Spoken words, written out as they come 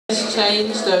has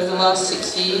changed over the last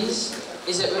 6 years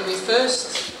is that when we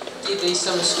first did these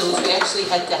summer schools, we actually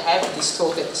had to have this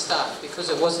talk at the start because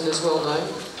it wasn't as well known.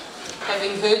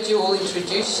 Having heard you all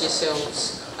introduce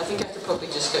yourselves, I think I could probably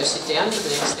just go sit down for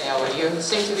the next hour. You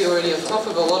seem to be already on top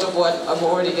of a lot of what I'm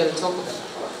already going to talk about.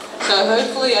 So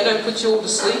hopefully I don't put you all to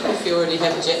sleep if you already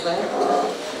have jet lag.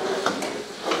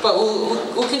 But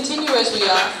we'll continue as we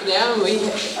are for now, and we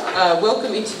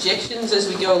welcome interjections as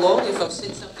we go along if I've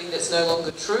said something that's no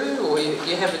longer true or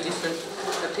you have a different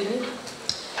opinion.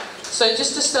 So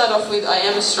just to start off with, I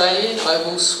am Australian, I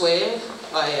will swear.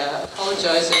 I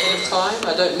apologise ahead of time.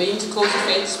 I don't mean to cause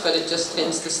offence, but it just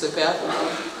tends to slip out.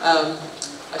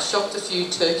 I shocked a few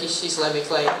Turkish Islamic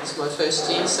ladies my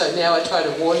first year, so now I try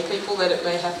to warn people that it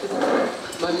may happen.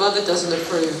 My mother doesn't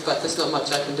approve, but there's not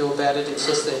much I can do about it, it's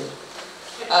just there.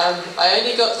 I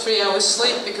only got 3 hours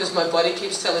sleep because my body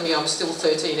keeps telling me I'm still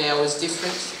 13 hours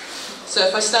different. So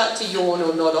if I start to yawn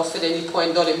or nod off at any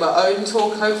point, not in my own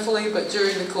talk hopefully, but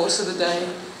during the course of the day,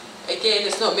 again,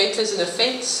 it's not meant as an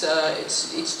offence,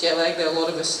 it's jet lag, a lot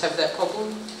of us have that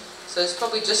problem. So it's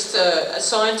probably just a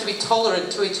sign to be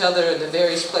tolerant to each other and the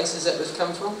various places that we've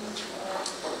come from.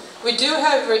 We do,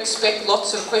 however, expect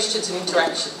lots of questions and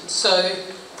interactions. So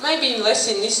maybe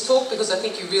less in this talk because I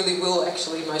think you really will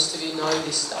actually, most of you know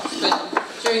this stuff. But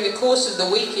during the course of the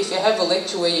week, if you have a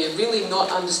lecture where you're really not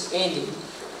understanding,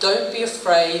 don't be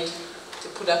afraid to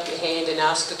put up your hand and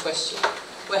ask a question.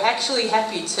 We're actually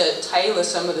happy to tailor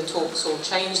some of the talks or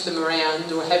change them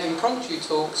around or have impromptu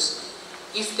talks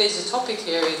if there's a topic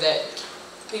area that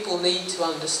people need to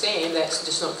understand that's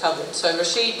just not covered. So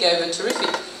Rashid gave a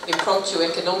terrific impromptu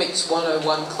economics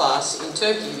 101 class in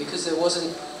Turkey because there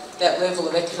wasn't that level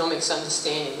of economics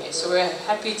understanding there. So we're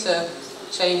happy to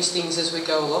change things as we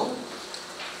go along.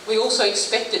 We also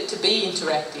expect it to be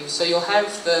interactive, so you'll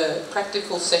have the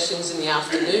practical sessions in the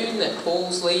afternoon that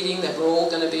Paul's leading, that we're all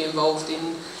going to be involved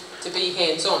in, to be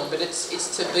hands-on, but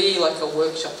it's to be like a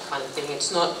workshop kind of thing.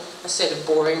 It's not a set of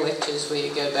boring lectures where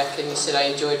you go back and you said, I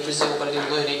enjoyed Brazil but I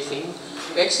didn't learn anything.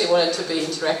 We actually want it to be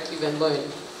interactive and learn.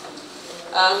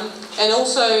 And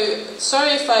also,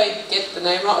 sorry if I get the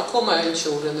name right, I call my own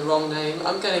children the wrong name.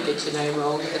 I'm going to get your name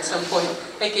wrong at some point.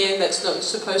 Again, that's not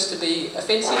supposed to be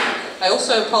offensive. I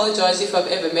also apologise if I've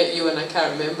ever met you and I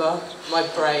can't remember. My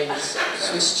brain is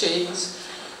Swiss cheese.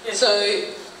 So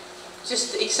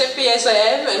just accept me as I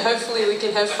am, and hopefully we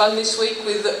can have fun this week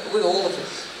with all of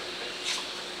us.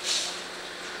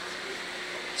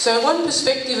 So one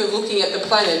perspective of looking at the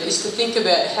planet is to think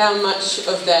about how much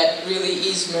of that really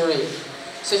is marine.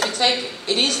 So if you take,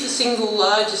 it is the single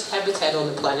largest habitat on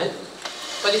the planet,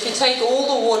 but if you take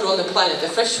all the water on the planet, the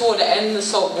fresh water and the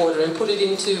salt water, and put it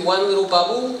into one little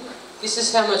bubble, this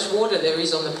is how much water there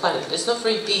is on the planet. It's not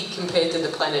very big compared to the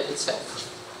planet itself.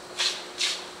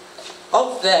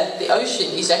 Of that, the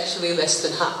ocean is actually less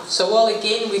than half. So while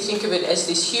again we think of it as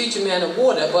this huge amount of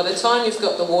water, by the time you've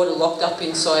got the water locked up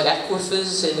inside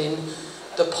aquifers and in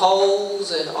the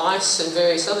poles and ice and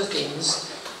various other things,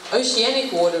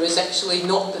 oceanic water is actually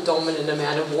not the dominant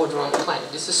amount of water on the planet.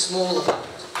 It's a smaller part.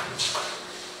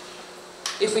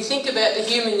 If we think about the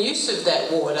human use of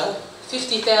that water,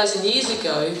 50,000 years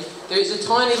ago, there is a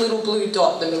tiny little blue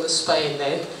dot in the middle of Spain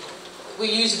there. We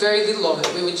used very little of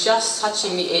it. We were just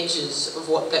touching the edges of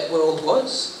what that world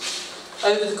was.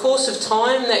 Over the course of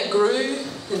time, that grew,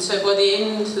 and so by the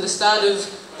end, to the start of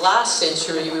last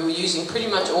century, we were using pretty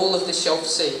much all of the shelf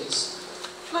seas,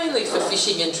 mainly for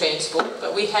fishing and transport,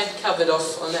 but we had covered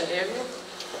off on that area.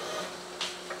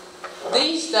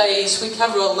 These days, we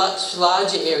cover a much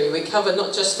larger area. We cover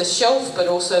not just the shelf, but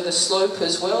also the slope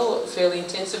as well, fairly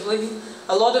intensively.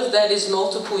 A lot of that is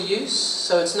multiple use,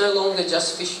 so it's no longer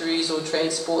just fisheries or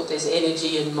transport. There's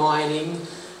energy and mining,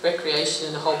 recreation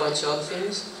and a whole bunch of other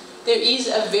things. There is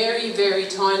a very, very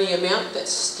tiny amount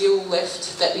that's still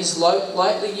left that is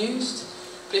lightly used.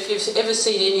 But if you've ever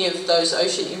seen any of those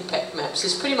ocean impact maps,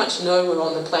 there's pretty much nowhere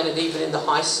on the planet, even in the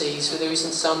high seas, where there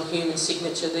isn't some human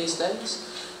signature these days.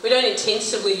 We don't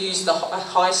intensively use the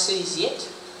high seas yet,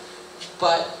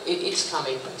 but it's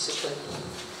coming, basically.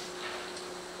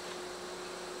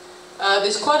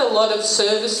 There's quite a lot of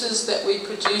services that we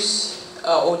produce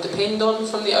or depend on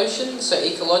from the ocean. So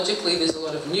ecologically, there's a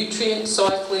lot of nutrient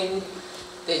cycling,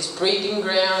 there's breeding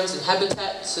grounds and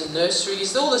habitats and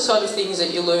nurseries, all the sort of things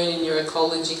that you learn in your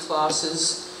ecology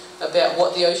classes about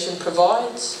what the ocean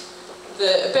provides.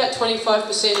 About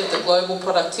 25% of the global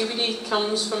productivity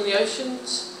comes from the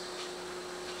oceans.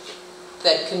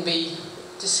 That can be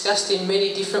discussed in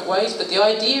many different ways, but the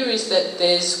idea is that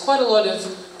there's quite a lot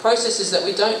of processes that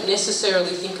we don't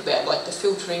necessarily think about, like the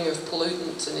filtering of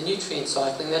pollutants and the nutrient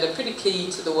cycling, that are pretty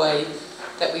key to the way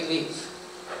that we live.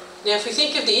 Now, if we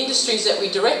think of the industries that we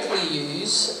directly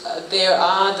use, there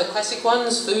are the classic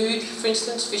ones. Food, for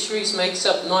instance, fisheries makes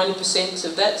up 90%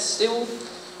 of that still.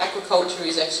 Aquaculture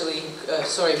is actually,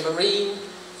 marine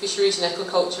fisheries and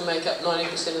aquaculture make up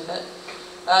 90% of that.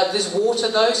 There's water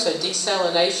though, so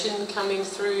desalination coming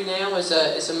through now as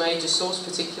a major source,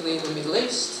 particularly in the Middle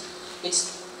East.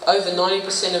 It's over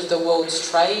 90% of the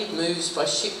world's trade moves by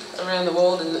ship around the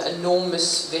world in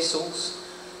enormous vessels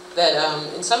that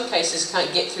in some cases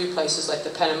can't get through places like the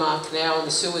Panama Canal and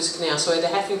the Suez Canal, so they're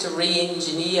having to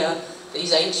re-engineer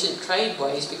these ancient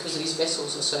tradeways because these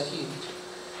vessels are so huge.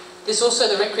 There's also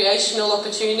the recreational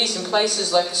opportunities in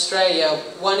places like Australia.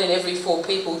 1 in every 4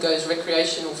 people goes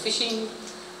recreational fishing.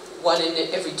 1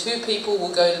 in every 2 people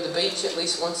will go to the beach at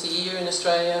least once a year in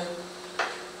Australia.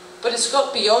 But it's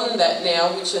got beyond that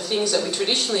now, which are things that we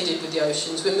traditionally did with the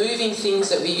oceans. We're moving things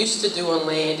that we used to do on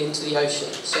land into the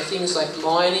ocean. So things like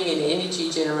mining and energy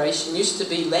generation used to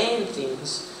be land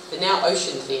things, but now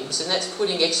ocean things, and that's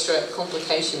putting extra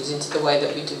complications into the way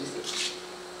that we do things.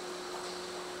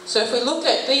 So if we look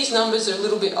at these numbers, are a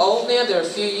little bit old now. They're a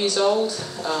few years old.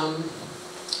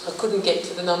 I couldn't get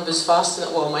to the numbers fast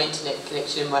enough. Well, my internet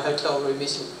connection in my hotel room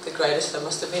isn't the greatest, I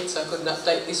must admit, so I couldn't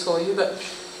update this for you. But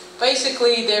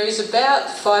basically, there is about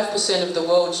 5% of the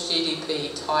world's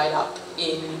GDP tied up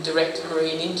in direct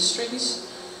marine industries,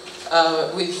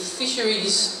 with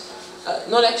fisheries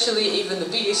not actually even the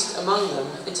biggest among them.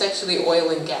 It's actually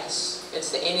oil and gas.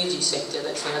 It's the energy sector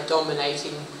that's now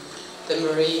dominating the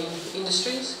marine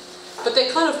industries. But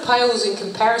that kind of pales in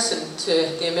comparison to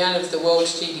the amount of the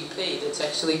world's GDP that's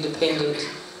actually dependent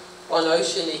on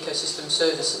ocean ecosystem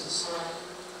services.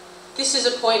 This is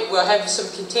a point where I have some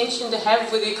contention to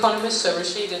have with the economists, so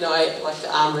Rashid and I like to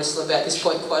arm wrestle about this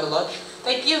point quite a lot.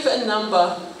 They give a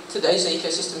number to those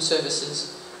ecosystem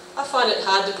services. I find it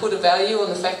hard to put a value on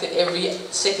the fact that every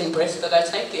second breath that I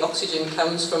take, the oxygen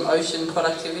comes from ocean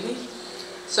productivity.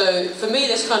 So for me,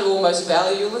 that's kind of almost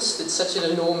valueless. It's such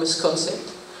an enormous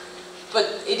concept.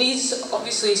 But it is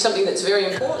obviously something that's very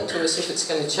important to us if it's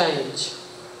going to change.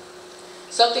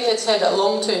 Something that's had a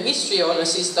long-term history on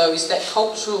us is that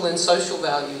cultural and social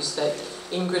values that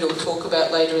Ingrid will talk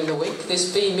about later in the week.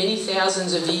 There's been many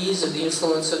thousands of years of the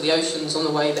influence of the oceans on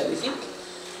the way that we think.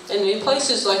 And in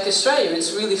places like Australia,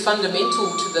 it's really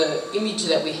fundamental to the image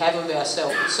that we have of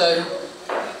ourselves. So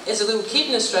as a little kid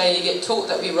in Australia, you get taught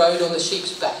that we rode on the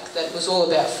sheep's back. That was all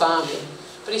about farming.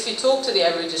 But if you talk to the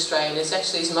average Australian, it's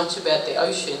actually as much about the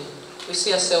ocean. We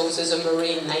see ourselves as a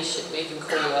marine nation. We even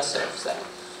call ourselves that.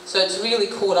 So it's really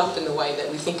caught up in the way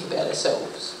that we think about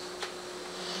ourselves.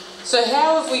 So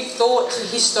how have we thought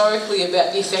historically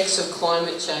about the effects of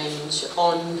climate change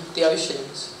on the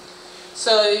oceans?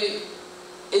 So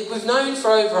we've known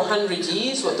for over 100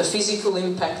 years what the physical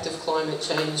impact of climate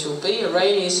change will be.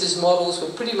 Arrhenius's models were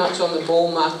pretty much on the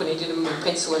ball mark when he did them with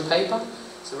pencil and paper.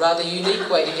 It's a rather unique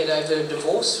way to get over a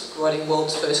divorce, writing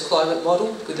world's first climate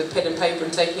model with a pen and paper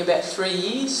and taking about 3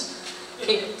 years.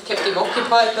 Kept him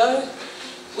occupied though.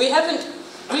 We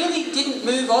didn't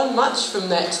move on much from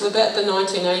that till about the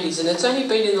 1980s, and it's only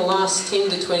been in the last 10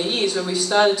 to 20 years where we've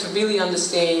started to really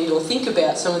understand or think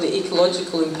about some of the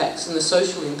ecological impacts and the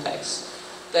social impacts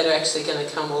that are actually going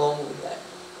to come along with that.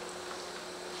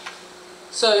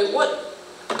 So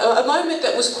a moment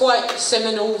that was quite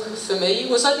seminal for me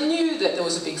was I knew that there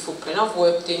was a big footprint. I've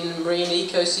worked in marine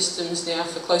ecosystems now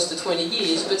for close to 20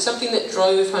 years, but something that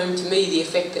drove home to me the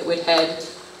effect that we'd had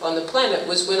on the planet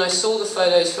was when I saw the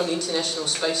photos from the International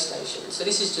Space Station. So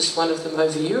this is just one of them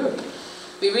over Europe.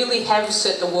 We really have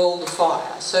set the world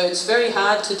afire. So it's very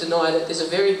hard to deny that there's a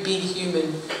very big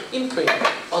human imprint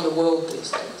on the world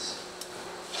these days.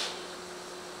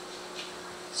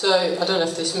 So I don't know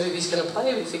if this movie's going to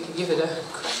play, but if we can give it a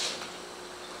crack.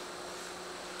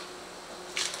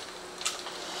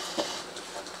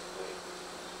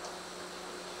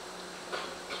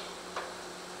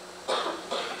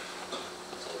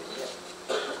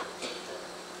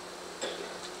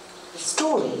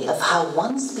 Story of how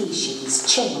one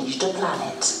species changed a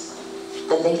planet.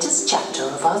 The latest chapter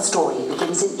of our story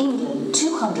begins in England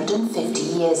 250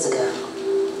 years ago.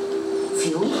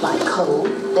 Fueled by coal,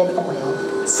 then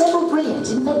oil, several brilliant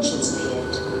inventions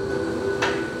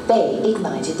appeared. They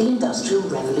ignited the Industrial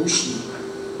Revolution,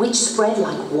 which spread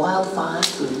like wildfire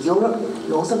through Europe,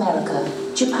 North America,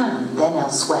 Japan, then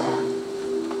elsewhere.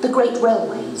 The great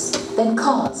railways, then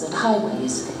cars and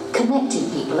highways,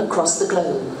 connected people across the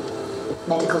globe.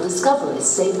 Medical discoveries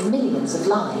saved millions of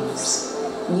lives.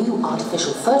 New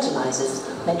artificial fertilizers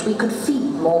meant we could feed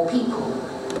more people.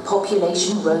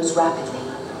 Population rose rapidly.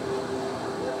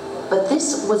 But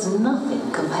this was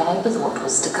nothing compared with what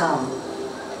was to come.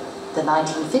 The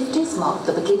 1950s marked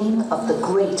the beginning of the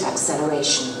Great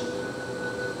Acceleration.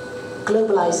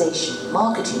 Globalization,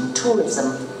 marketing,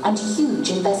 tourism, and huge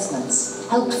investments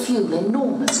helped fuel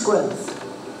enormous growth.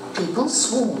 People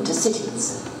swarmed to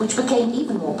cities, which became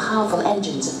even more powerful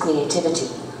engines of creativity.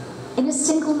 In a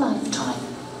single lifetime,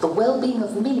 the well-being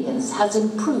of millions has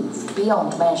improved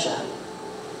beyond measure.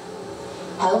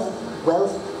 Health,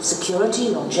 wealth, security,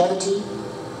 longevity,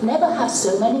 never have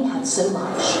so many had so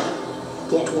much.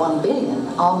 Yet 1 billion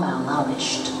are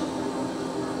malnourished.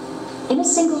 In a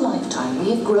single lifetime,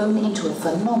 we have grown into a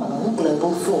phenomenal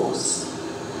global force.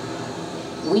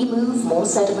 We move more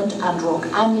sediment and rock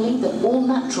annually than all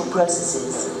natural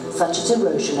processes, such as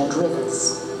erosion and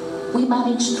rivers. We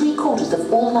manage 3/4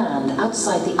 of all land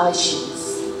outside the ice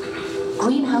sheets.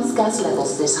 Greenhouse gas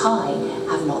levels this high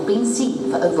have not been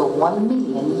seen for over 1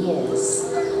 million years.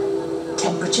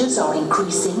 Temperatures are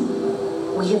increasing.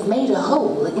 We have made a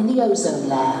hole in the ozone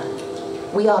layer.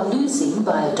 We are losing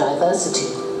biodiversity.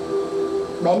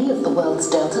 Many of the world's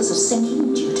deltas are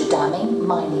sinking due to damming,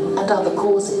 mining, and other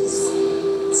causes.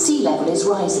 Sea level is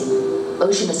rising.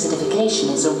 Ocean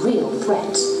acidification is a real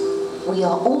threat. We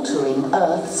are altering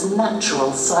Earth's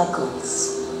natural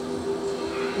cycles.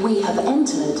 We have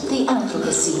entered the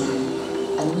Anthropocene,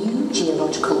 a new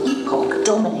geological epoch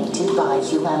dominated by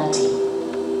humanity.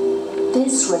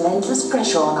 This relentless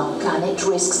pressure on our planet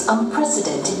risks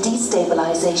unprecedented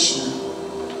destabilization.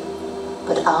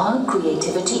 But our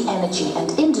creativity, energy,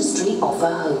 and industry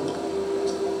offer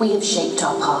hope. We have shaped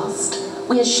our past.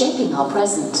 We are shaping our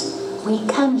present. We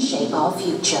can shape our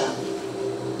future.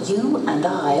 You and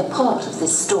I are part of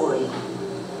this story.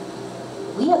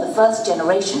 We are the first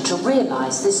generation to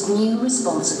realize this new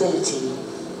responsibility.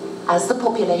 As the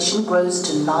population grows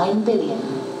to 9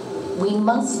 billion, we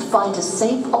must find a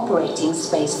safe operating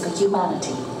space for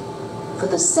humanity, for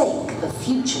the sake of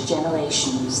future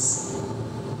generations.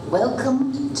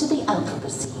 Welcome to the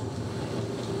Anthropocene.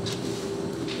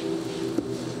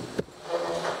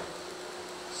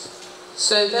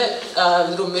 So that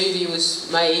little movie was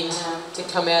made to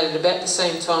come out at about the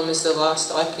same time as the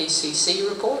last IPCC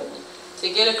report, to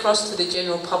get across to the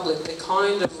general public the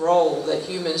kind of role that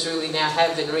humans really now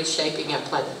have in reshaping our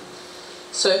planet.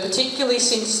 So particularly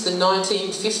since the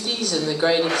 1950s and the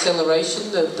Great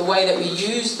Acceleration, the way that we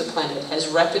use the planet has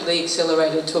rapidly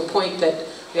accelerated to a point that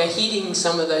we are hitting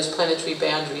some of those planetary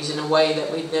boundaries in a way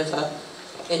that we'd never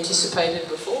anticipated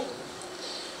before.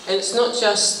 And it's not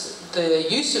just the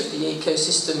use of the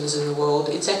ecosystems in the world,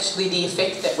 it's actually the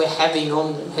effect that we're having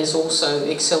on them has also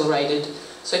accelerated.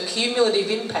 So cumulative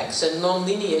impacts and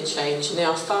non-linear change are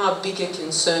now a far bigger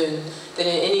concern than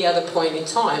at any other point in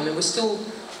time, and we're still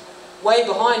way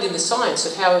behind in the science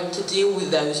of how to deal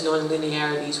with those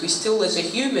non-linearities. We still, as a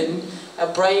human, our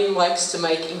brain likes to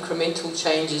make incremental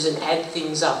changes and add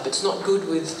things up. It's not good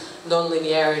with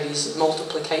non-linearities,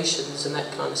 multiplications and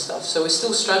that kind of stuff. So we're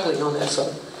still struggling on that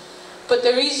side. But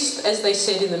there is, as they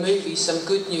said in the movie, some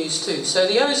good news too. So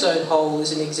the ozone hole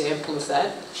is an example of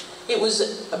that. It was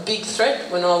a big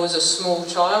threat when I was a small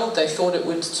child. They thought it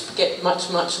would get much,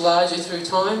 much larger through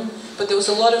time. But there was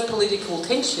a lot of political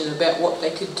tension about what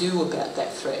they could do about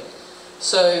that threat.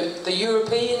 So the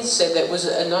Europeans said that was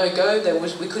a no-go.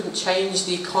 We couldn't change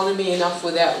the economy enough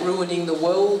without ruining the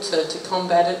world to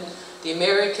combat it. The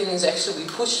Americans actually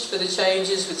pushed for the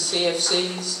changes with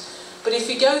CFCs. But if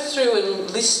you go through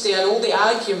and list down all the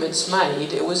arguments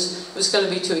made, it was going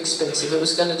to be too expensive. It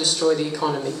was going to destroy the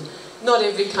economy. Not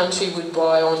every country would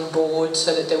buy on board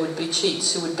so that there would be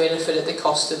cheats who would benefit at the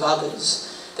cost of others.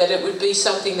 That it would be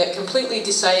something that completely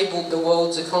disabled the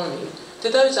world's economy. Do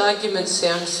those arguments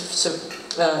sound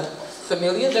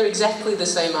familiar? They're exactly the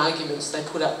same arguments they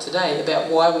put up today about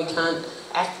why we can't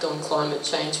act on climate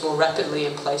change more rapidly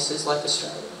in places like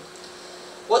Australia.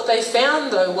 What they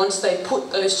found, though, once they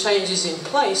put those changes in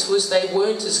place, was they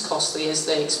weren't as costly as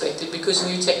they expected because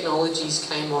new technologies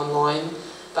came online,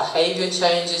 behaviour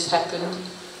changes happened,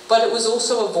 but it was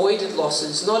also avoided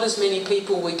losses. Not as many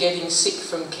people were getting sick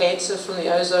from cancer from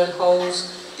the ozone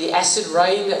holes. The acid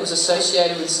rain that was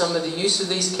associated with some of the use of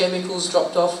these chemicals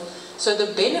dropped off. So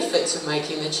the benefits of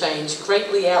making the change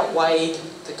greatly outweighed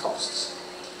the costs.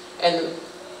 And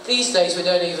these days we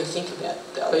don't even think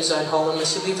about the ozone hole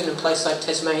unless you live in a place like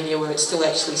Tasmania where it still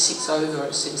actually sits over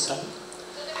us in some.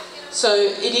 So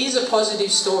it is a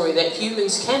positive story that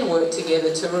humans can work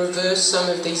together to reverse some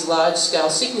of these large-scale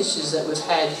signatures that we've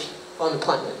had on the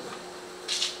planet.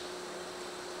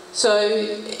 So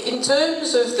in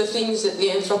terms of the things that the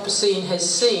Anthropocene has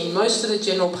seen, most of the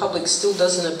general public still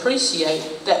doesn't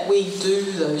appreciate that we do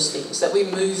those things, that we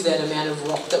move that amount of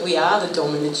rock, that we are the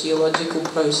dominant geological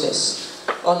process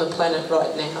on the planet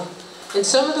right now. And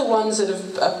some of the ones that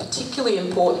are particularly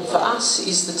important for us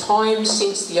is the time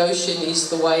since the ocean is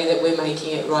the way that we're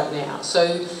making it right now. So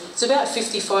it's about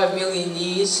 55 million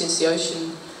years since the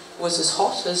ocean was as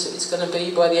hot as it's going to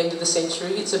be by the end of the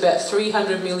century. It's about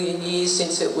 300 million years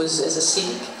since it was as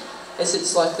acidic as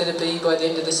it's likely to be by the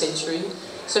end of the century.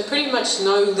 So pretty much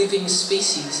no living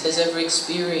species has ever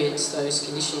experienced those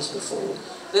conditions before,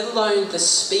 let alone the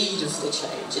speed of the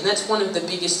change. And that's one of the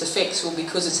biggest effects, well,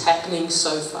 because it's happening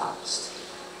so fast.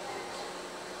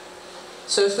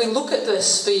 So if we look at the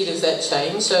speed of that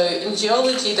change, so in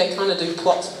geology they kind of do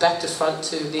plots back to front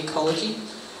to the ecology.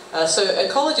 So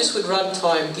ecologists would run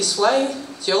time this way,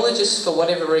 geologists for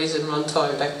whatever reason run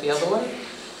time back the other way.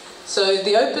 So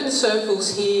the open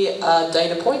circles here are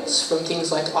data points from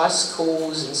things like ice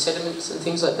cores and sediments and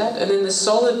things like that, and then the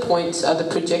solid points are the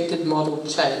projected model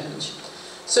change.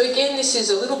 So again, this is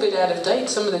a little bit out of date.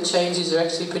 Some of the changes are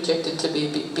actually projected to be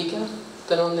a bit bigger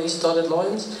than on these dotted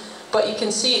lines. But you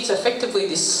can see it's effectively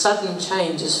this sudden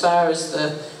change as far as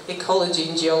the ecology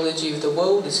and geology of the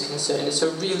world is concerned. It's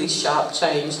a really sharp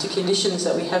change to conditions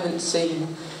that we haven't seen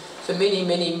for many,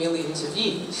 many millions of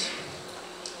years.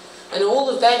 And all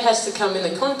of that has to come in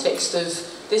the context of,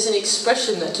 there's an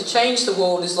expression that to change the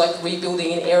world is like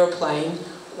rebuilding an aeroplane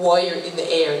while you're in the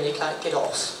air and you can't get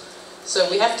off. So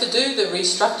we have to do the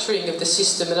restructuring of the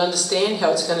system and understand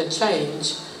how it's going to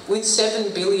change, with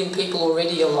 7 billion people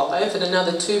already alive and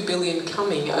another 2 billion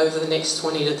coming over the next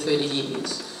 20 to 30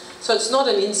 years. So it's not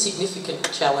an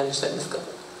insignificant challenge that we've got.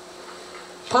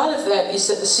 Part of that is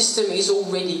that the system is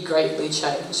already greatly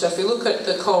changed. So if we look at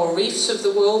the coral reefs of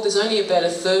the world, there's only about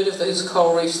 1/3 of those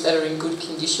coral reefs that are in good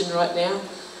condition right now.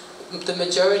 The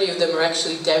majority of them are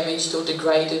actually damaged or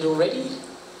degraded already.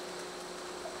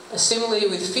 Similarly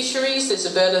with fisheries, there's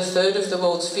about 1/3 of the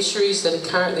world's fisheries that are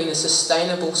currently in a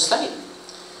sustainable state.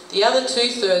 The other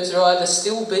 2/3 are either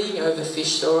still being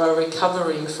overfished or are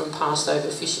recovering from past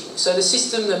overfishing. So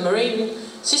the marine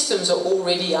systems are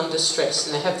already under stress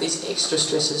and they have these extra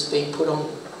stresses being put on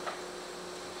them.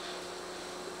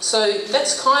 So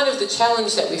that's kind of the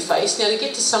challenge that we face. Now to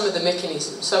get to some of the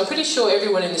mechanisms. So I'm pretty sure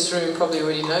everyone in this room probably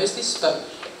already knows this, but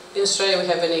in Australia we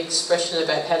have an expression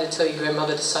about how to tell your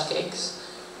grandmother to suck eggs.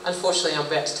 Unfortunately I'm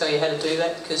about to tell you how to do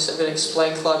that because I'm going to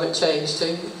explain climate change to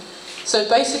you. So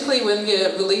basically when you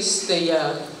release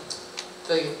the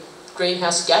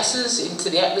greenhouse gases into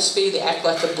the atmosphere, they act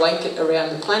like a blanket around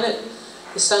the planet.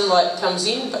 The sunlight comes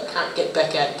in but can't get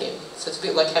back out again. So it's a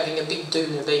bit like having a big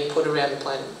doona being put around the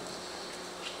planet.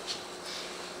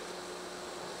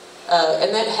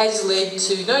 And that has led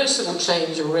to noticeable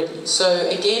change already. So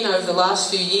again, over the last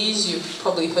few years, you've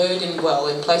probably heard in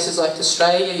places like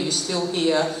Australia, you still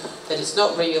hear that it's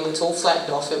not real, it's all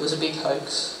flattened off, it was a big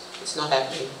hoax, it's not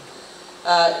happening.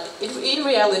 In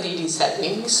reality it is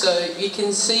happening, so you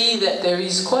can see that there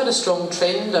is quite a strong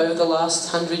trend over the last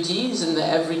 100 years in the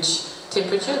average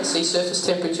temperature, the sea surface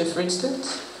temperature for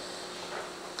instance.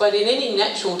 But in any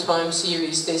natural time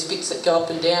series there's bits that go up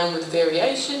and down with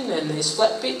variation and there's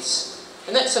flat bits,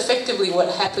 and that's effectively what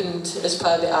happened as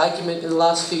part of the argument in the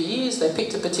last few years. They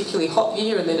picked a particularly hot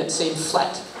year and then it seemed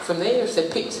flat from there. If they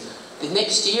picked the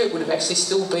next year it would have actually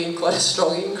still been quite a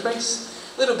strong increase.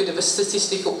 A little bit of a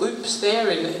statistical oops there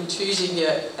in choosing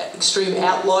your extreme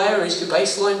outlier as your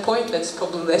baseline point. That's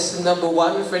probably lesson number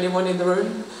 1 for anyone in the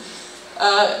room.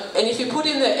 And if you put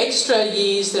in the extra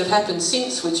years that have happened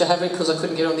since, which I haven't because I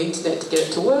couldn't get on the internet to get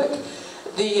it to work,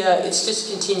 it's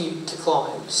just continued to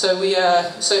climb. So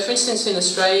for instance in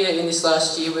Australia in this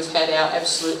last year we've had our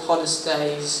absolute hottest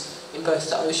days in both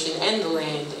the ocean and the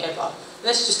land ever. And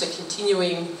that's just a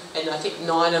continuing, and I think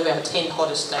 9 of our 10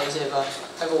 hottest days ever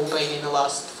have all been in the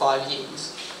last 5 years.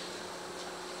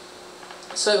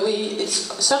 So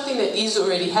it's something that is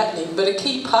already happening, but a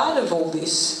key part of all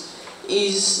this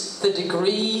is the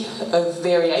degree of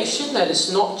variation. That it's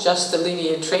not just the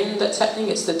linear trend that's happening,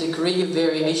 it's the degree of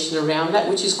variation around that,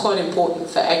 which is quite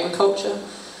important for agriculture.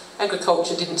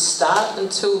 Agriculture didn't start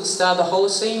until the start of the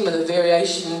Holocene, when the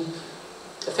variation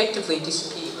effectively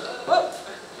disappeared. Whoa.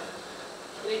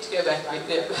 I need to go back a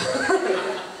bit.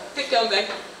 Keep going back.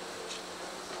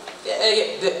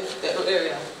 There we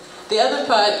are. The other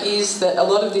part is that a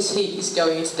lot of this heat is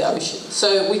going into the ocean.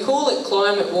 So we call it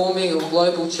climate warming or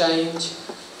global change.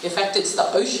 In fact, it's the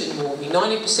ocean warming.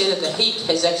 90% of the heat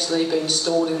has actually been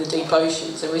stored in the deep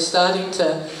oceans, and we're starting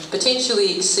to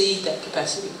potentially exceed that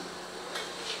capacity.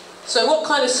 So what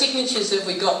kind of signatures have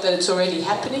we got that it's already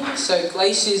happening? So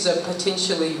glaciers are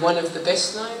potentially one of the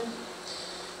best known.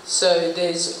 So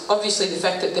there's obviously the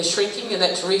fact that they're shrinking, and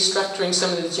that's restructuring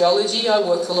some of the geology. I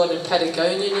work a lot in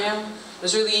Patagonia now. It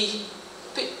was really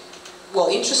a bit well,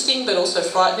 interesting but also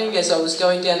frightening as I was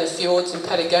going down the fjords in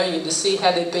Patagonia to see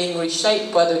how they're being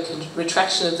reshaped by the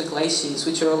retraction of the glaciers,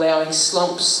 which are allowing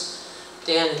slumps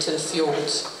down into the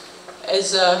fjords.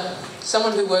 As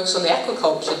someone who works on the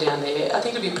aquaculture down there, I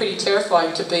think it would be pretty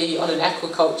terrifying to be on an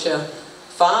aquaculture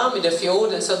farm in a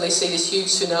fjord and suddenly see this huge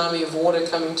tsunami of water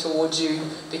coming towards you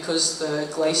because the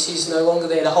glacier is no longer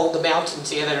there to hold the mountain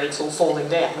together, it's all falling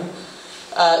down.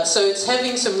 So it's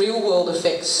having some real-world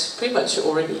effects pretty much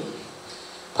already.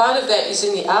 Part of that is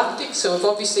in the Arctic, so we've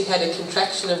obviously had a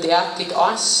contraction of the Arctic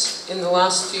ice in the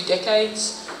last few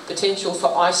decades. Potential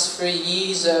for ice-free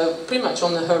years are pretty much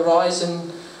on the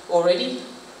horizon already.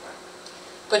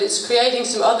 But it's creating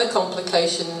some other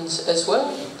complications as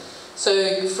well.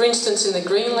 So, for instance, in the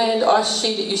Greenland ice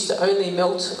sheet, it used to only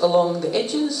melt along the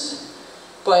edges.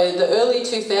 By the early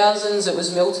 2000s, it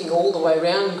was melting all the way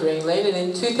around Greenland, and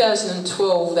in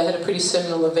 2012, they had a pretty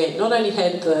seminal event. Not only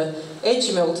had the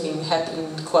edge melting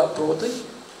happened quite broadly,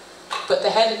 but they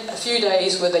had a few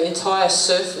days where the entire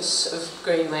surface of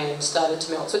Greenland started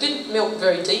to melt. So it didn't melt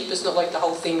very deep, it's not like the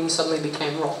whole thing suddenly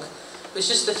became rock. It was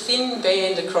just a thin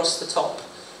band across the top.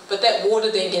 But that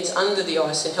water then gets under the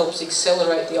ice and helps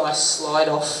accelerate the ice slide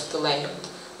off the land,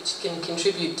 which can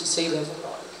contribute to sea level rise.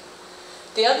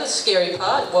 The other scary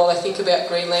part, while I think about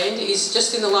Greenland, is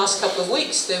just in the last couple of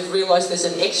weeks they've realised there's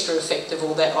an extra effect of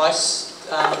all that ice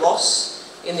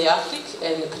loss in the Arctic,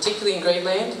 and particularly in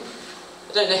Greenland.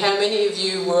 I don't know how many of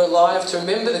you were alive to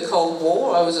remember the Cold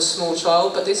War. I was a small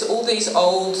child, but there's all these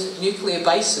old nuclear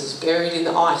bases buried in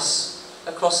the ice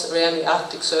around the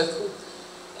Arctic Circle.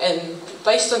 And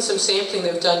based on some sampling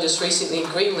they've done just recently in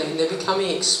Greenland, they're becoming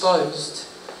exposed.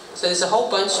 So there's a whole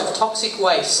bunch of toxic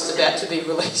waste about to be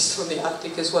released from the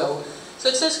Arctic as well. So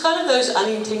it's just kind of those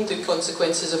unintended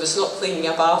consequences of us not cleaning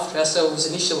up after ourselves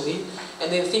initially,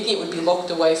 and then thinking it would be locked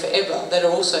away forever, that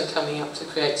are also coming up to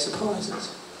create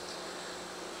surprises.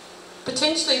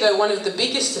 Potentially, though, one of the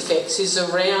biggest effects is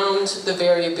around the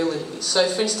variability. So,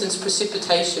 for instance,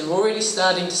 precipitation. We're already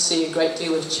starting to see a great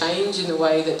deal of change in the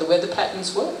way that the weather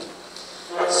patterns work.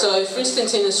 So, for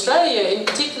instance, in Australia, and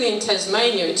particularly in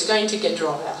Tasmania, it's going to get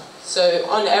drier. So,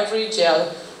 on average,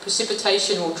 our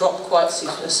precipitation will drop quite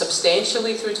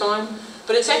substantially through time,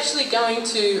 but it's actually going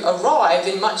to arrive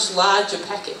in much larger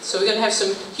packets. So we're going to have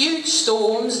some huge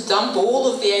storms, dump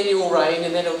all of the annual rain,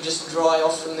 and then it'll just dry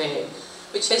off from there,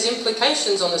 which has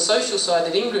implications on the social side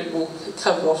that Ingrid will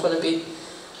cover off on a bit.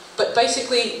 But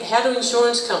basically, how do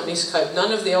insurance companies cope?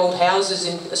 None of the old houses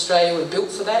in Australia were built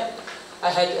for that.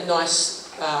 I had a nice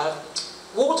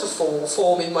waterfall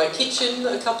form in my kitchen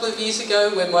a couple of years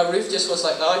ago when my roof just was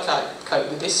like, oh, I can't cope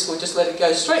with this, we'll just let it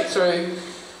go straight through.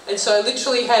 And so I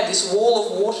literally had this wall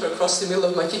of water across the middle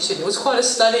of my kitchen. It was quite a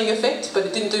stunning effect, but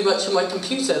it didn't do much for my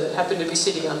computer that happened to be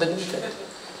sitting underneath it.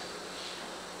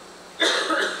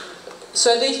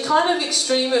 So these kind of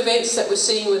extreme events that we're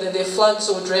seeing, whether they're floods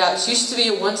or droughts, used to be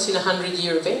a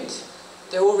once-in-a-100-year event.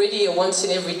 They're already a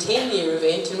once-in-every-10-year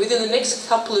event, and within the next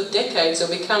couple of decades they'll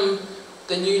become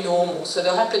the new normal. So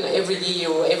they'll happen every year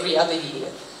or every other year.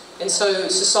 And so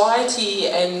society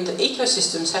and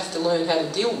ecosystems have to learn how to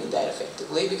deal with that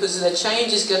effectively, because the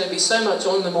change is going to be so much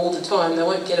on them all the time, they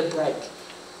won't get a break.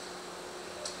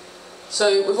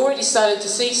 So we've already started to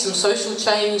see some social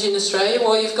change in Australia.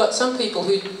 Well, you've got some people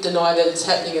who deny that it's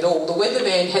happening at all. The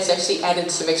weatherman has actually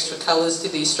added some extra colours to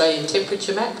the Australian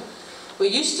temperature map. We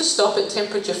used to stop at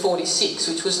temperature 46,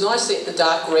 which was nicely at the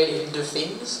dark red end of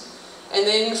things. And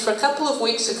then for a couple of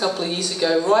weeks, a couple of years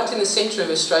ago, right in the centre of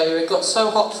Australia, it got so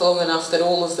hot for long enough that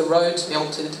all of the roads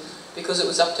melted because it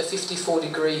was up to 54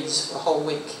 degrees for a whole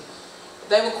week.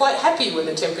 They were quite happy when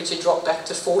the temperature dropped back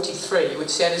to 43, which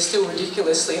sounded still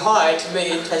ridiculously high to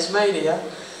me in Tasmania.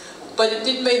 But it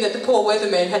did mean that the poor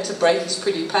weatherman had to break his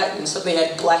pretty pattern, suddenly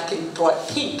had black and bright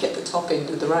pink at the top end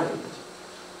of the range.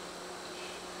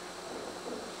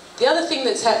 The other thing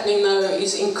that's happening, though,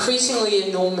 is increasingly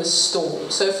enormous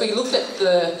storms. So if we look at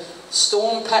the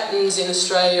storm patterns in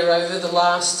Australia over the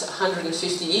last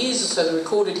 150 years, so the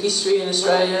recorded history in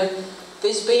Australia,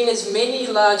 there's been as many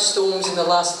large storms in the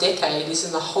last decade as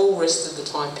in the whole rest of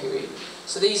the time period.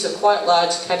 So these are quite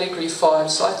large Category 5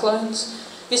 cyclones.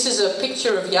 This is a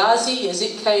picture of Yazi as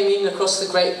it came in across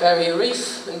the Great Barrier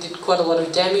Reef and did quite a lot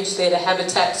of damage there to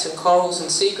habitats and corals and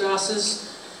seagrasses,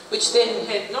 which then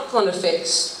had knock-on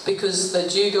effects because the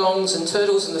dugongs and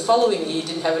turtles in the following year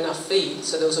didn't have enough feed,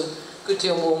 so there was a good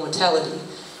deal more mortality.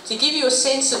 To give you a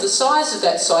sense of the size of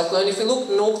that cyclone, if we look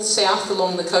north-south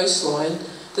along the coastline,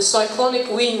 the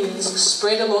cyclonic winds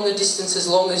spread along a distance as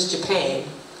long as Japan.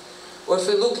 Or if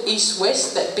we look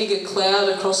east-west, that bigger cloud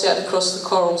out across the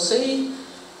Coral Sea,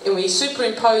 and we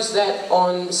superimpose that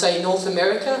on, say, North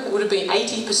America, it would have been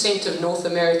 80% of North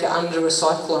America under a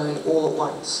cyclone all at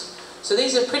once. So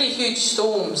these are pretty huge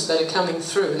storms that are coming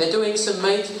through, and they're doing some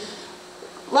major...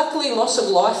 Luckily, loss of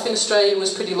life in Australia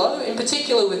was pretty low, in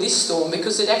particular with this storm,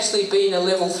 because it'd actually been a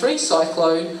level 3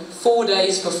 cyclone 4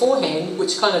 days beforehand,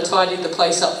 which kind of tidied the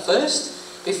place up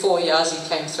first before Yazi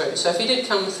came through. So if he did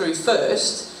come through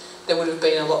first, there would have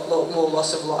been a lot more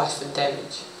loss of life and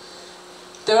damage.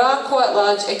 There are quite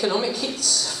large economic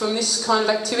hits from this kind of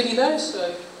activity though,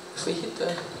 so if we hit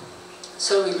the...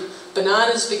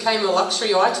 bananas became a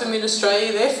luxury item in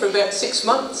Australia there for about 6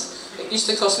 months. It used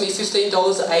to cost me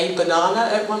 $15 a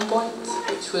banana at one point,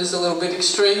 which was a little bit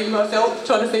extreme, I felt,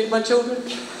 trying to feed my children.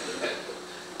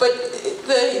 But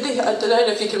I don't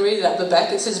know if you can read it at the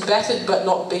back, it says battered but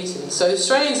not beaten. So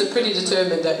Australians are pretty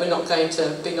determined that we're not going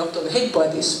to be knocked on the head by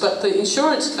this, but the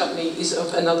insurance company is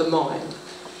of another mind.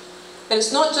 And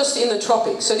it's not just in the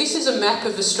tropics. So this is a map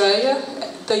of Australia.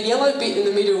 The yellow bit in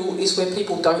the middle is where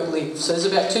people don't live. So there's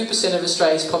about 2% of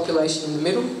Australia's population in the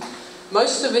middle.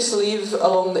 Most of us live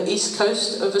along the east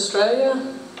coast of Australia,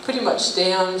 pretty much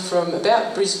down from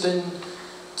about Brisbane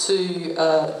to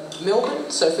Melbourne.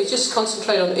 So if we just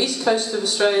concentrate on the east coast of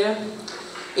Australia,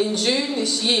 in June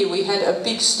this year we had a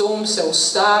big storm cell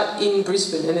start in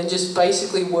Brisbane and then just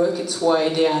basically work its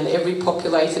way down every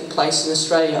populated place in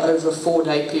Australia over a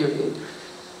 4-day period.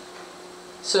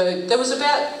 So there was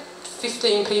about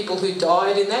 15 people who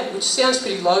died in that, which sounds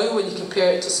pretty low when you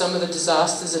compare it to some of the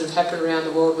disasters that have happened around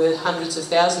the world where hundreds of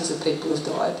thousands of people have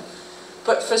died.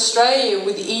 But for Australia,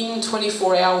 within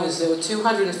 24 hours, there were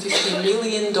 $250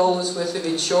 million worth of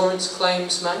insurance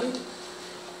claims made.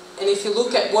 And if you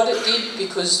look at what it did,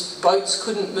 because boats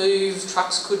couldn't move,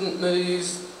 trucks couldn't move,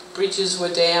 bridges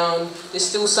were down, there's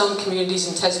still some communities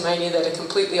in Tasmania that are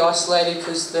completely isolated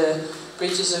because the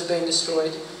bridges have been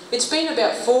destroyed. It's been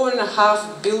about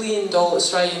 $4.5 billion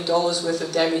Australian dollars worth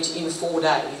of damage in 4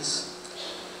 days.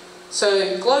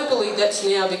 So globally, that's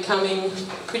now becoming a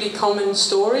pretty common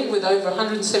story, with over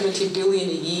 170 billion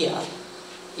a year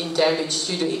in damage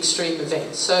due to extreme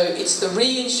events. So it's the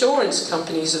reinsurance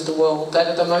companies of the world that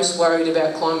are the most worried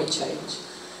about climate change.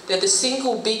 They're the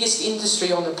single biggest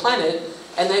industry on the planet,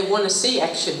 and they want to see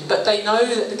action, but they know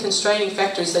that the constraining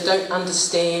factor is they don't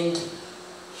understand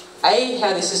A,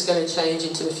 how this is going to change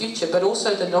into the future, but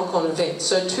also the knock-on events.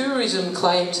 So tourism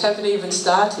claims haven't even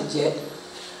started yet.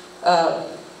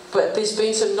 But there's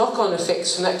been some knock-on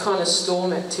effects from that kind of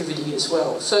storm activity as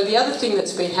well. So the other thing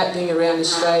that's been happening around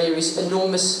Australia is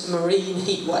enormous marine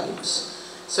heat waves.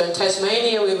 So in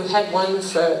Tasmania, we had one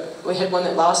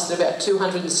that lasted about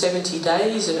 270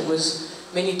 days, and it was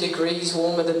many degrees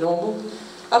warmer than normal.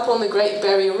 Up on the Great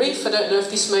Barrier Reef, I don't know if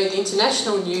this made the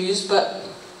international news, but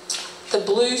the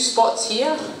blue spots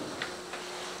here,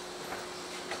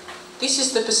 this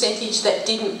is the percentage that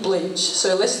didn't bleach.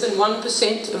 So less than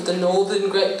 1% of the northern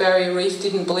Great Barrier Reef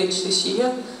didn't bleach this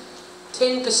year,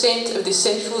 10% of the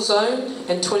central zone,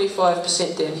 and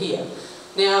 25% down here.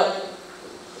 Now,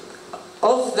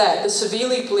 of that, the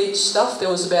severely bleached stuff, there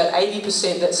was about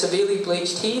 80% that severely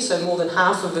bleached here, so more than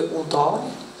half of it will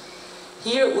die.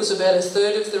 Here it was about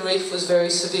 1/3 of the reef was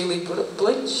very severely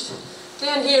bleached.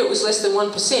 Down here it was less than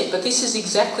 1%, but this is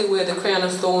exactly where the crown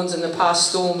of thorns and the past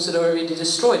storms had already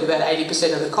destroyed about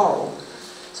 80% of the coral.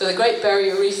 So the Great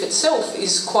Barrier Reef itself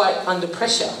is quite under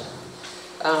pressure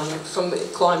from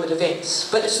climate events.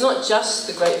 But it's not just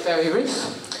the Great Barrier Reef.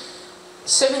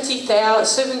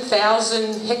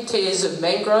 7,000 hectares of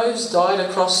mangroves died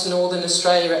across northern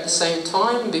Australia at the same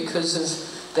time because of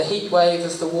the heat wave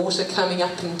of the water coming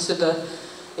up into the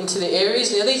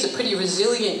areas. Now these are pretty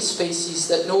resilient species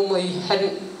that normally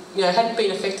hadn't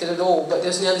been affected at all, but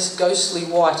there's now this ghostly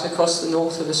white across the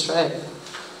north of Australia.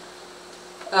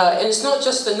 And it's not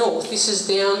just the north, this is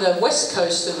down the west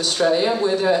coast of Australia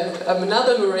where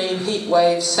another marine heat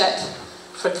wave sat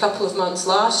for a couple of months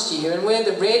last year, and where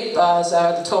the red bars are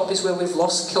at the top is where we've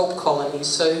lost kelp colonies.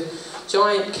 So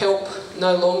giant kelp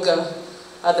no longer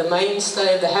are the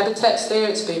mainstay of the habitats there.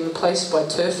 It's been replaced by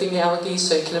turfing algae,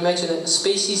 so you can imagine that the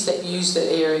species that use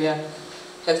that area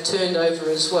have turned over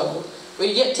as well. We're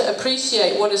yet to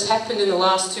appreciate what has happened in the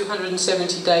last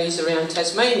 270 days around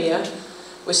Tasmania.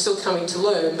 We're still coming to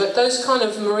learn, but those kind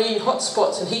of marine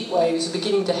hotspots and heat waves are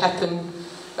beginning to happen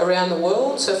around the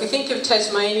world. So if we think of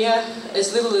Tasmania,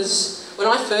 as little as when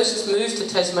I first moved to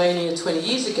Tasmania 20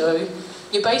 years ago,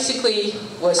 you basically,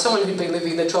 well, someone who'd been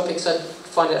living in the tropics, I'd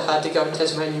find it hard to go in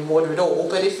Tasmanian water at all,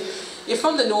 but if you're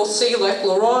from the North Sea like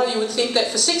Laura, you would think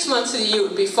that for 6 months of the year it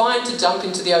would be fine to dump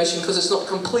into the ocean because it's not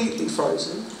completely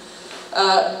frozen.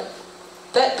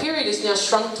 That period is now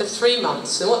shrunk to 3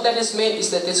 months, and what that has meant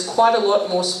is that there's quite a lot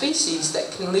more species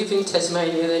that can live in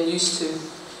Tasmania than used to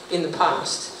in the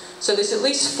past. So there's at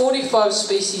least 45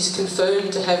 species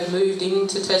confirmed to have moved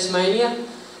into Tasmania.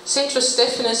 Centra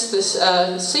stephanus, this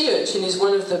sea urchin, is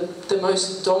one of the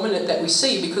most dominant that we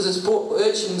see because it's brought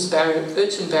urchin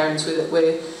barrens with it,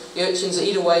 where the urchins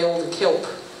eat away all the kelp.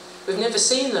 We've never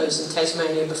seen those in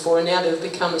Tasmania before, and now they've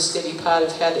become a steady part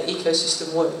of how the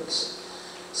ecosystem works.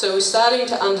 So we're starting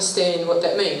to understand what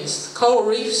that means. Coral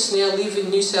reefs now live in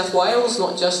New South Wales,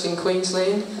 not just in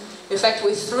Queensland. In fact,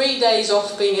 we're 3 days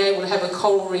off being able to have a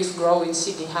coral reef grow in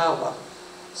Sydney Harbour.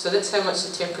 So that's how much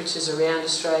the temperatures around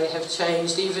Australia have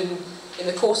changed, even in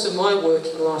the course of my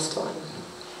working lifetime.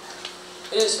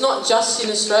 And it's not just in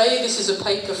Australia. This is a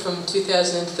paper from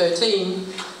 2013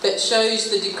 that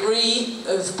shows the degree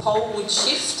of poleward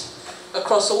shift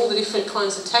across all the different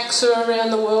kinds of taxa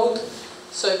around the world.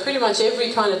 So pretty much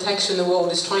every kind of taxa in the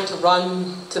world is trying to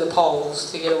run to the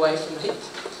poles to get away from the heat.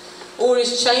 Or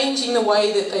is changing the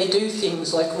way that they do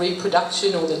things like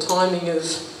reproduction or the timing of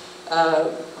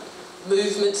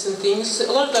movements and things.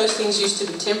 A lot of those things used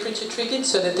to be temperature triggered,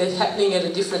 so that they're happening at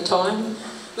a different time,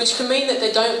 which can mean that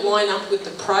they don't line up with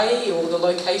the prey or the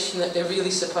location that they're really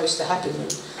supposed to happen in.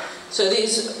 So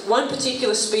there's one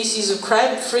particular species of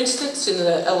crab, for instance, in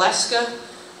Alaska,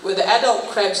 where the adult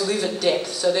crabs live at depth,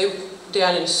 so they're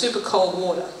down in super cold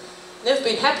water. And they've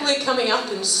been happily coming up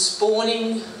and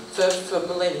spawning for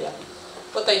millennia.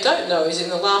 What they don't know is in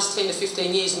the last 10 to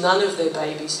 15 years, none of their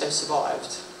babies have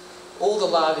survived. All the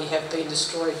larvae have been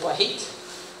destroyed by heat.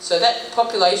 So that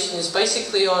population is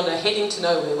basically on a heading to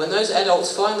nowhere. When those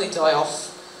adults finally die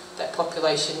off, that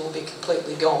population will be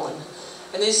completely gone.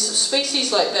 And there's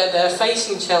species like that that are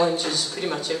facing challenges pretty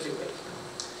much everywhere.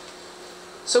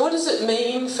 So what does it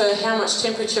mean for how much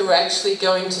temperature we're actually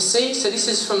going to see? So this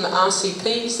is from the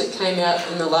RCPs that came out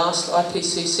in the last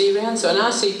IPCC round. So an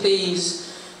RCP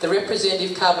is the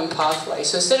representative carbon pathway.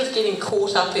 So instead of getting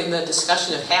caught up in the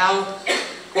discussion of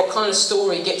what kind of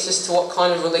story gets us to what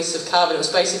kind of release of carbon, it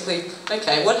was basically,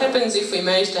 okay, what happens if we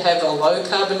manage to have a low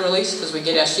carbon release because we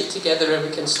get our shit together and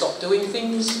we can stop doing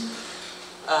things?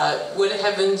 What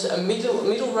happens a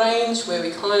middle range where we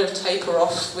kind of taper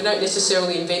off? We don't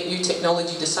necessarily invent new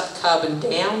technology to suck carbon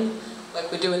down like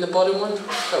we do in the bottom one,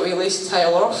 but we at least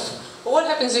tail off. Or what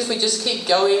happens if we just keep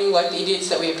going like the idiots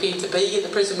that we appear to be at the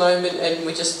present moment and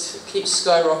we just keep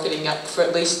skyrocketing up for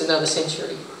at least another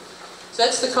century? So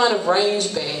that's the kind of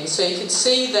range band. So you can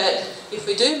see that if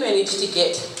we do manage to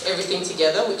get everything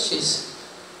together, which is,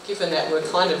 given that we're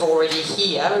kind of already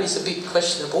here, is a bit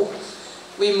questionable,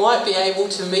 we might be able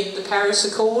to meet the Paris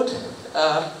Accord.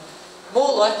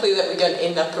 More likely that we're going to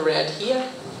end up around here.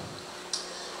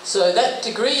 So that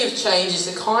degree of change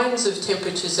is the kinds of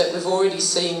temperatures that we've already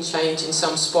seen change in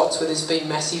some spots where there's been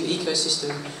massive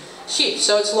ecosystem shifts.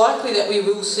 So it's likely that we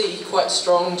will see quite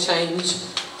strong change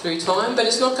through time, but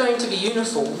it's not going to be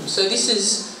uniform. So this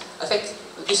is, I think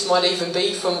this might even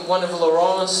be from one of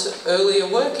Laurent's earlier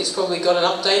work. It's probably got an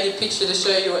updated picture to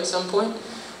show you at some point.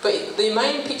 But the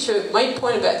main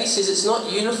point about this is it's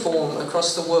not uniform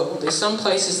across the world. There's some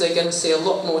places they're going to see a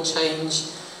lot more change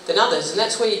than others, and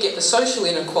that's where you get the social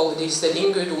inequalities that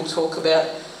Ingrid will talk about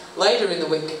later in the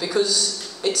week,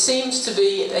 because it seems to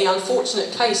be the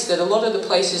unfortunate case that a lot of the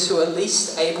places who are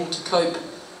least able to cope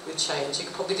with change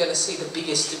are probably going to see the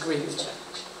biggest degree of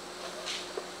change.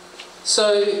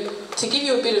 So to give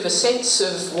you a bit of a sense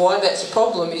of why that's a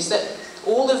problem is that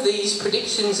all of these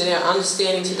predictions in our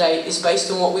understanding today is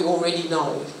based on what we already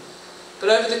know. But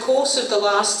over the course of the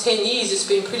last 10 years, it's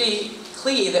been pretty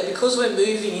clear that because we're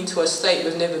moving into a state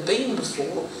we've never been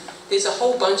before, there's a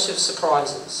whole bunch of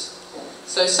surprises.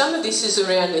 So some of this is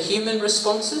around the human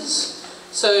responses.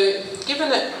 So given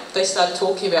that they started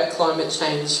talking about climate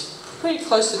change pretty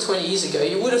close to 20 years ago,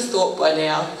 you would have thought by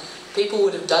now people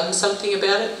would have done something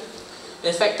about it.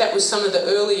 In fact, that was some of the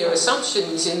earlier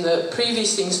assumptions in the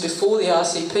previous things before the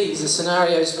RCPs, the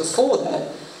scenarios before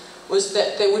that, was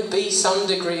that there would be some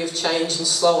degree of change and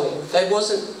slowing.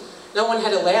 No one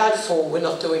had allowed for we're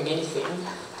not doing anything.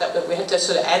 That we had to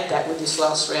sort of add that with this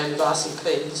last round of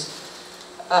RCPs.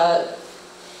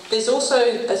 There's also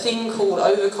a thing called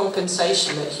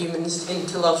overcompensation that humans tend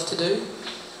to love to do.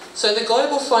 So the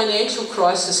global financial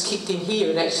crisis kicked in here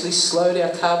and actually slowed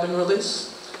our carbon release.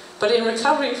 But in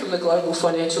recovering from the global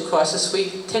financial crisis, we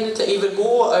tended to even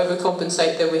more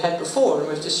overcompensate than we had before, and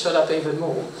we've just shot up even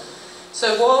more.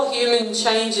 So while human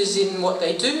changes in what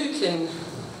they do can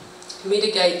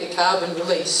mitigate the carbon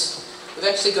release, we've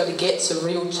actually got to get some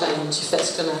real change if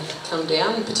that's going to come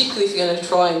down, particularly if you're going to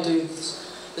try and do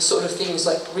the sort of things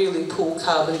like really pull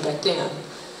carbon back down.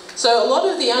 So a lot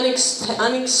of the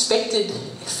unexpected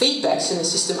feedbacks in the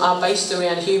system are based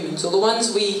around humans, or the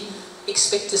ones we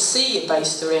expect to see are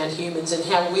based around humans and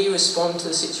how we respond to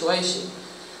the situation.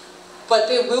 But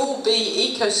there will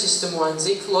be ecosystem ones,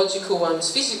 ecological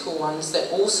ones, physical ones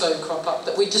that also crop up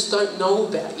that we just don't know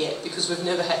about yet because we've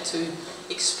never had to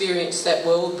experience that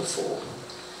world before.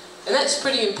 And that's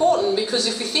pretty important because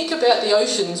if we think about the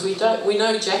oceans, we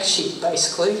know jack shit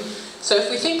basically. So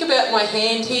if we think about my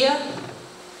hand here,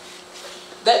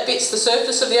 that bit's the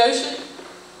surface of the ocean.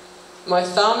 My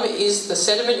thumb is the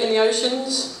sediment in the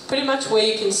oceans. Pretty much where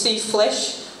you can see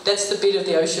flesh, that's the bit of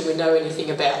the ocean we know anything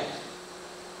about.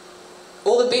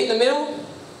 All the bit in the middle,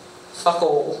 fuck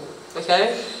all,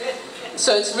 okay?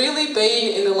 So it's really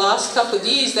been in the last couple of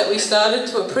years that we started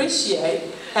to appreciate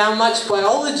how much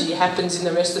biology happens in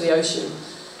the rest of the ocean.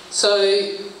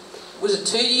 So, was it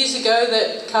 2 years ago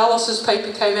that Carlos's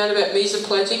paper came out about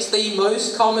mesopelagics, the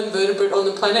most common vertebrate on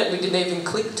the planet? We didn't even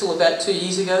click till about 2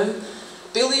 years ago.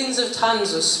 Billions of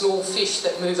tonnes of small fish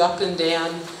that move up and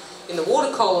down in the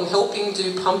water column, helping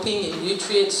do pumping and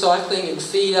nutrient cycling and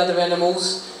feed other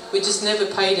animals. We just never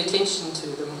paid attention to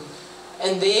them.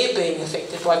 And they're being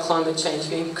affected by climate change,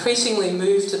 being increasingly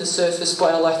moved to the surface by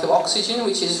a lack of oxygen,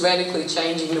 which is radically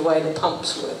changing the way the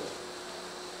pumps work.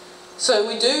 So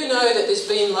we do know that there's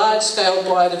been large-scale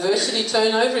biodiversity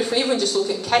turnover. If we even just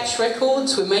look at catch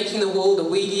records, we're making the world a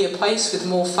weedier place with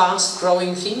more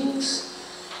fast-growing things.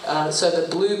 So the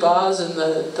blue bars and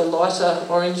the lighter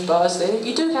orange bars there.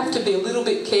 You do have to be a little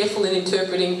bit careful in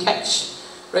interpreting catch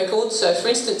records. So for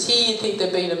instance here you'd think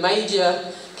there'd been a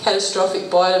major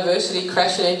catastrophic biodiversity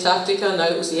crash in Antarctica. No,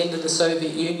 it was the end of the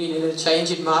Soviet Union and a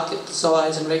change in market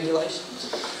size and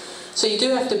regulations. So you do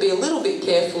have to be a little bit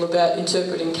careful about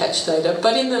interpreting catch data,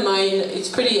 but in the main it's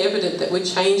pretty evident that we're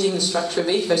changing the structure of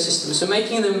ecosystems. We're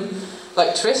making them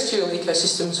like terrestrial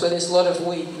ecosystems where there's a lot of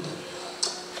weed.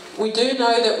 We do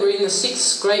know that we're in the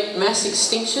 6th great mass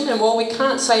extinction, and while we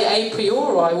can't say a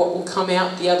priori what will come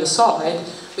out the other side,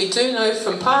 we do know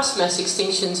from past mass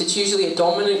extinctions it's usually a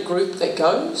dominant group that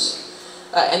goes,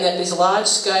 and that there's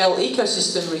large-scale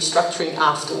ecosystem restructuring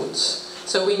afterwards.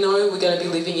 So we know we're going to be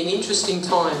living in interesting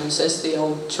times, as the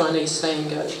old Chinese saying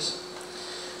goes.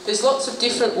 There's lots of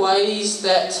different ways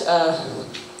that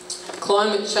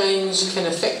climate change can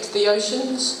affect the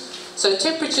oceans. So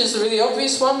temperature is a really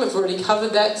obvious one, we've already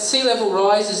covered that. Sea level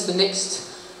rise is the next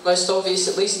most obvious,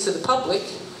 at least to the public.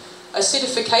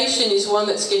 Acidification is one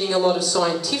that's getting a lot of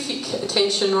scientific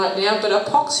attention right now, but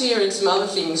hypoxia and some other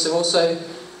things are also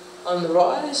on the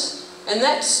rise. And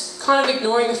that's kind of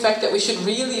ignoring the fact that we should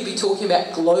really be talking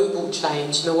about global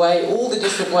change in the way, all the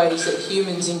different ways that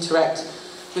humans interact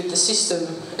with the system,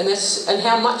 and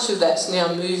how much of that's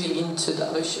now moving into the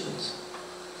oceans.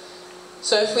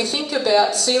 So if we think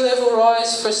about sea level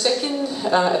rise for a second,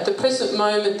 at the present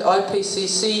moment the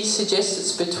IPCC suggests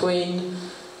it's between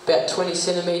about 20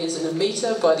 centimetres and a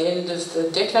metre by the end of the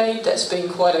decade. That's been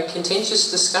quite a contentious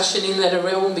discussion in that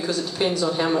realm because it depends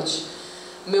on how much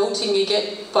melting you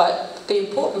get, but the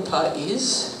important part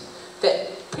is that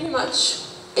pretty much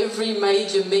every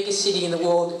major megacity in the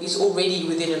world is already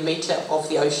within a metre of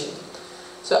the ocean.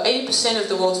 So 80% of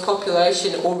the world's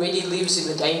population already lives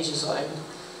in the danger zone.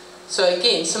 So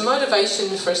again, some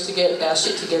motivation for us to get our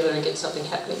shit together and get something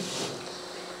happening.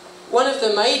 One of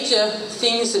the major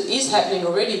things that is happening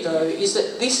already though is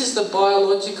that this is the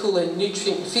biological and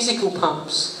nutrient physical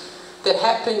pumps that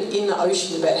happen in the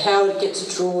ocean, about how it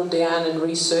gets drawn down and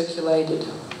recirculated.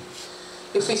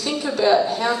 If we think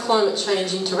about how climate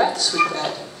change interacts with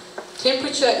that,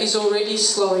 temperature is already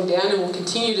slowing down and will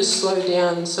continue to slow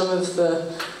down some of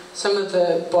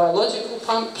the biological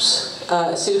pumps.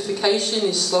 Acidification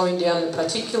is slowing down the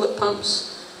particulate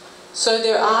pumps. So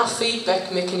there are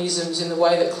feedback mechanisms in the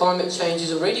way that climate change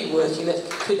is already working that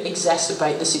could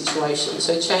exacerbate the situation,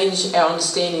 so change our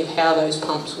understanding of how those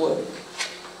pumps work.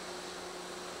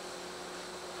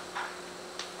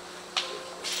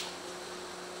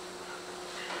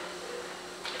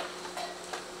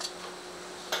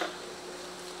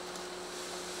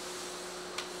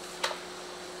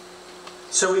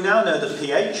 So we now know the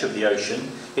pH of the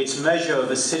ocean, its measure of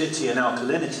acidity and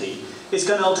alkalinity, is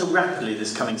going to alter rapidly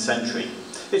this coming century.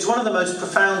 It's one of the most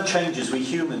profound changes we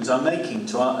humans are making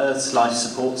to our Earth's life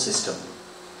support system.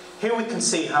 Here we can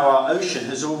see how our ocean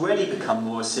has already become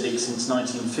more acidic since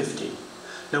 1950.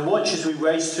 Now watch as we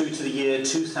race through to the year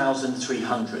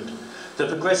 2300, the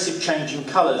progressive change in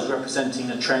colours representing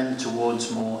a trend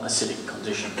towards more acidic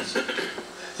conditions.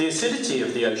 The acidity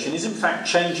of the ocean is in fact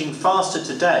changing faster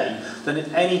today than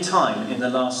at any time in the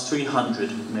last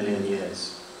 300 million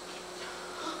years.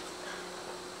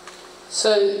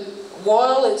 So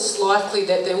while it's likely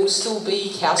that there will still be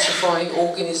calcifying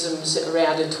organisms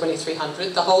around in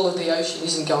 2300, the whole of the ocean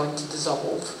isn't going to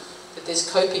dissolve, that there's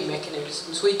coping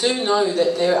mechanisms. We do know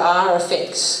that there are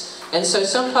effects, and so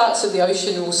some parts of the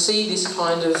ocean will see this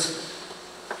kind of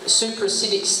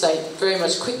superacidic state very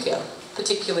much quicker,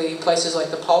 particularly places like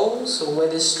the poles or where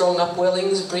there's strong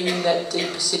upwellings bringing that deep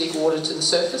acidic water to the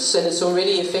surface, and it's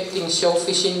already affecting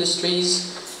shellfish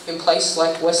industries in places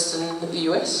like western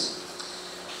US.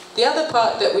 The other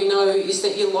part that we know is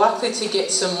that you're likely to get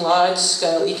some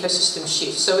large-scale ecosystem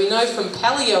shifts. So we know from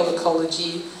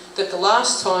paleoecology that the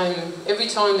last time, every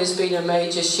time there's been a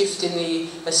major shift in the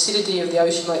acidity of the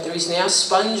ocean like there is now,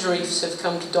 sponge reefs have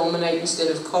come to dominate instead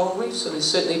of coral reefs, so there's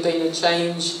certainly been a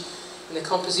change in the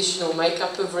compositional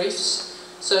makeup of reefs.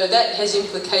 So that has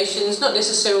implications, not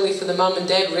necessarily for the mum and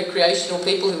dad recreational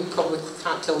people who probably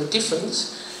can't tell the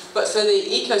difference, but for the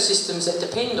ecosystems that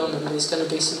depend on them, there's going to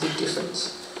be some big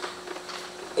difference.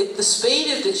 The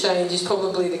speed of the change is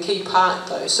probably the key part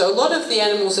though. So a lot of the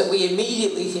animals that we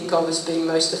immediately think of as being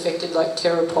most affected, like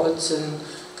pteropods and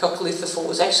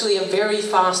coccolithophores, actually are very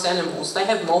fast animals. They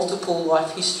have multiple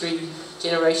life history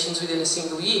generations within a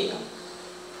single year.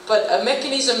 But a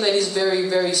mechanism that is very,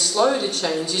 very slow to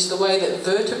change is the way that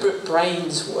vertebrate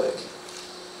brains work.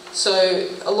 So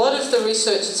a lot of the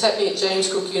research that's happening at James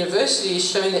Cook University has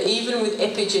shown that even with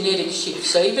epigenetic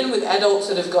shifts, so even with adults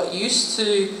that have got used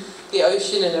to the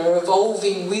ocean and are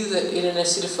evolving with it in an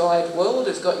acidified world,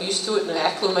 have got used to it and are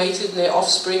acclimated, and their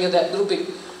offspring are that little bit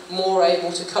more able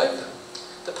to cope.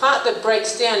 The part that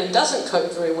breaks down and doesn't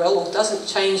cope very well or doesn't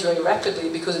change very rapidly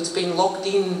because it's been locked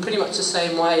in pretty much the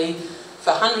same way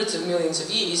for hundreds of millions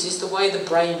of years is the way the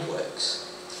brain works.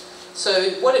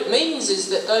 So what it means is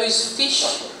that those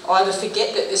fish either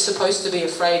forget that they're supposed to be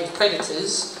afraid of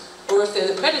predators, or if they're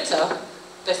the predator,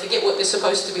 they forget what they're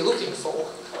supposed to be looking for.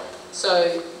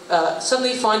 So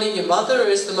suddenly finding your mother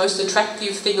as the most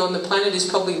attractive thing on the planet is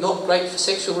probably not great for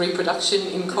sexual reproduction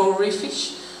in coral reef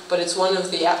fish, but it's one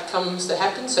of the outcomes that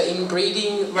happen. So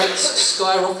inbreeding rates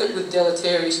skyrocket with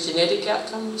deleterious genetic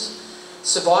outcomes.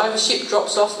 Survivorship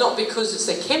drops off, not because it's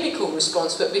a chemical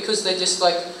response, but because they're just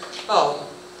like, oh,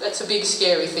 that's a big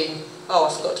scary thing. Oh, I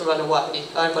forgot to run away.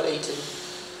 I got eaten.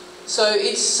 So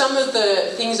it's some of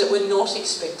the things that we're not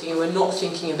expecting and we're not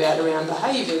thinking about around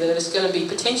behaviour that is going to be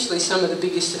potentially some of the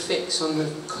biggest effects on the,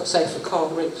 say, for coral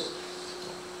reefs.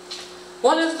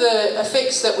 One of the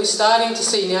effects that we're starting to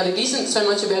see now that isn't so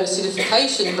much about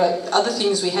acidification, but other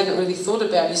things we hadn't really thought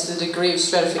about, is the degree of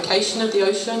stratification of the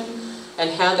ocean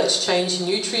and how that's changed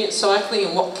nutrient cycling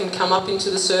and what can come up into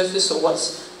the surface or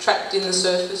what's trapped in the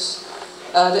surface.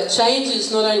 That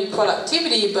changes not only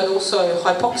productivity but also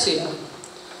hypoxia.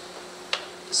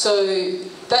 So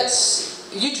that's,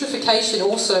 eutrophication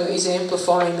also is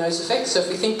amplifying those effects. So if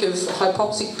we think of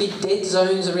hypoxic big dead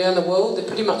zones around the world, they're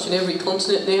pretty much in every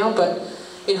continent now, but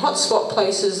in hotspot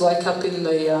places like up in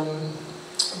the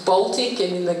Baltic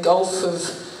and in the Gulf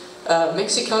of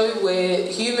Mexico, where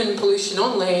human pollution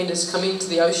on land has come into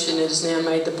the ocean and has now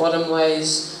made the bottom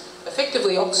layers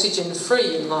effectively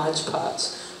oxygen-free in large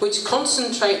parts, which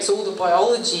concentrates all the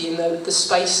biology in the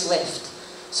space left,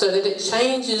 so that it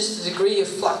changes the degree of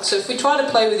flux. So if we try to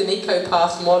play with an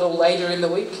ecopath model later in the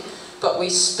week, but we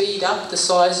speed up the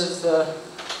size of the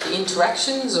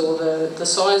interactions or the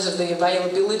size of the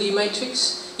availability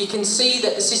matrix, you can see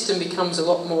that the system becomes a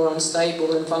lot more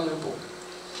unstable and vulnerable.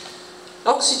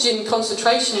 Oxygen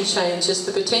concentration change has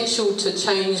the potential to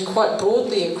change quite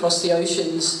broadly across the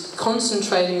oceans,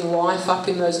 concentrating life up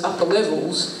in those upper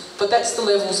levels, but that's the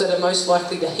levels that are most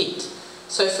likely to heat.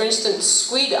 So for instance,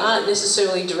 squid aren't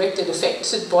necessarily directly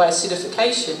affected by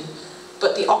acidification,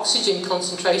 but the oxygen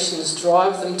concentrations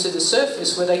drive them to the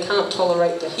surface where they can't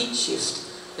tolerate the heat shift,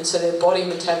 and so their body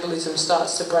metabolism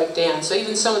starts to break down. So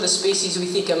even some of the species we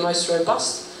think are most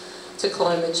robust to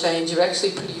climate change are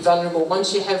actually pretty vulnerable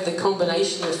once you have the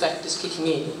combination of factors kicking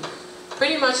in.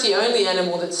 Pretty much the only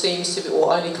animal that seems to be,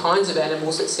 or only kinds of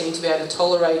animals that seem to be able to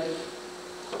tolerate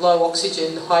low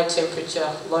oxygen, high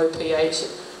temperature, low pH,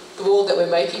 the world that we're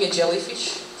making are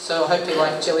jellyfish. So I hope you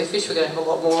like jellyfish. We're going to have a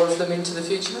lot more of them into the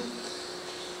future.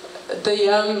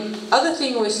 The other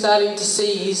thing we're starting to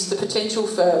see is the potential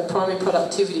for primary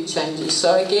productivity changes.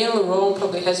 So again, Laurent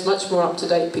probably has much more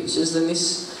up-to-date pictures than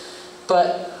this,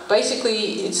 but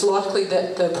basically it's likely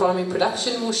that the primary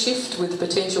production will shift with the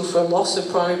potential for a loss of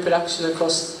primary production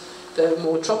across the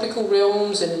more tropical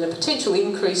realms and then a potential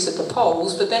increase at the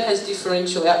poles, but that has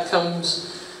differential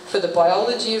outcomes for the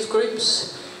biology of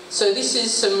groups. So this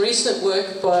is some recent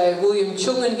work by William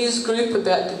Chung and his group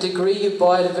about the degree of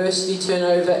biodiversity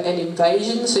turnover and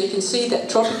invasion. So you can see that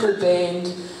tropical band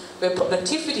where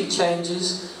productivity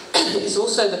changes, is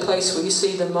also the place where you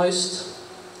see the most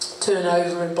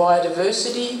turnover in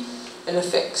biodiversity, and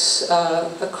affects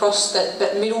across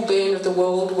that middle band of the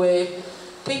world where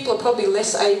people are probably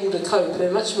less able to cope.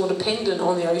 They're much more dependent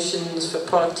on the oceans for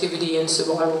productivity and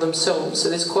survival themselves, so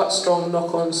there's quite strong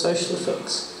knock-on social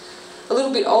effects. A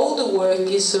little bit older work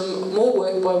is some more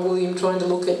work by William trying to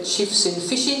look at shifts in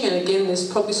fishing, and again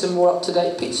there's probably some more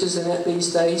up-to-date pictures than that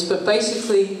these days, but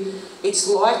basically it's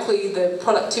likely the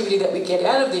productivity that we get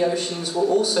out of the oceans will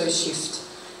also shift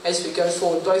as we go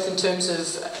forward, both in terms of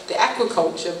the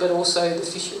aquaculture but also the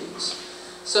fisheries.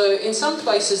 So in some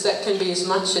places that can be as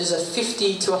much as a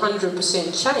 50 to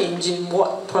 100% change in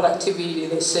what productivity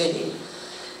they're seeing.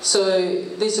 So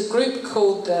there's a group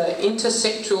called the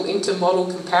Intersectoral Intermodal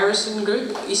Comparison Group,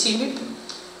 IMBeR,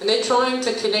 and they're trying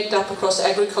to connect up across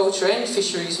agriculture and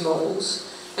fisheries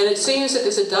models. And it seems that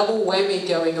there's a double whammy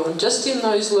going on. Just in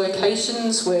those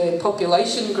locations where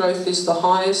population growth is the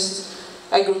highest,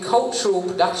 agricultural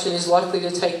production is likely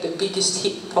to take the biggest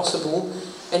hit possible,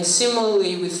 and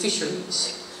similarly with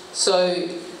fisheries. So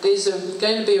there's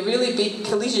going to be a really big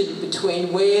collision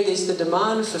between where there's the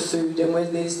demand for food and where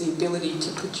there's the ability to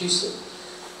produce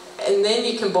it. And then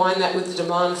you combine that with the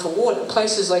demand for water.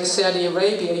 Places like Saudi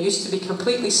Arabia used to be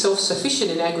completely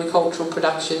self-sufficient in agricultural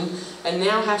production and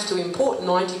now have to import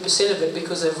 90% of it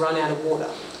because they've run out of water.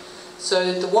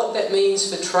 So what that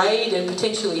means for trade and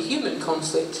potentially human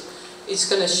conflict is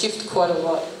going to shift quite a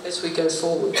lot as we go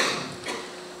forward.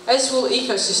 As will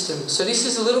ecosystems. So this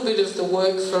is a little bit of the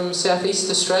work from Southeast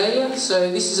Australia.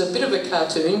 So this is a bit of a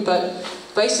cartoon, but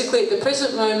basically at the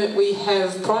present moment we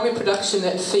have primary production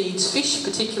that feeds fish,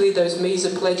 particularly those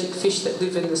mesopelagic fish that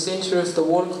live in the centre of the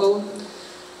water column,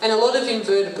 and a lot of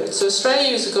invertebrates. So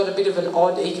Australia has got a bit of an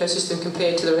odd ecosystem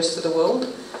compared to the rest of the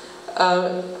world.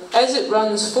 As it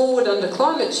runs forward under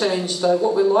climate change, though,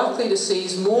 what we're likely to see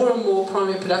is more and more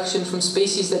primary production from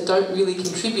species that don't really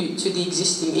contribute to the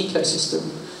existing ecosystem.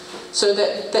 So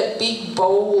that big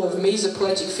bowl of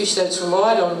mesopelagic fish that's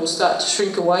relied on will start to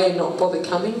shrink away and not bother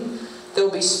coming.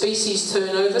 There'll be species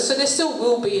turnover, so there still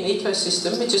will be an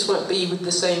ecosystem, it just won't be with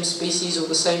the same species or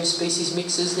the same species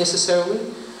mixes necessarily.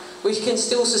 We can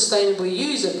still sustainably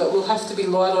use it, but we'll have to be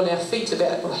light on our feet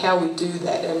about how we do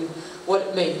that and what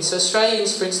it means. So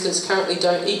Australians, for instance, currently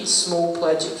don't eat small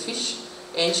pelagic fish.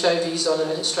 Anchovies on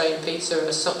an Australian pizza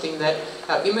are something that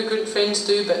our immigrant friends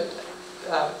do, but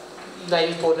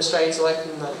native-born Australians are like,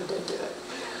 no, we don't do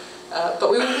that. But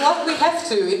we will likely have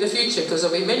to in the future, because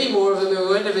there'll be many more of them and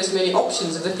we won't have as many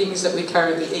options of the things that we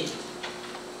currently eat.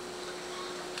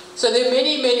 So there are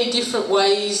many, many different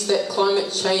ways that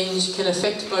climate change can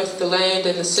affect both the land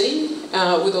and the sea,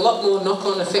 with a lot more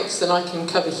knock-on effects than I can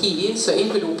cover here, so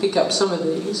IMBeR will pick up some of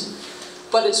these.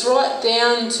 But it's right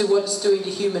down to what it's doing to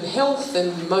human health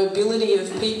and mobility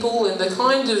of people, and the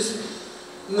kind of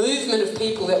movement of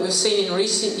people that we've seen in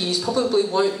recent years probably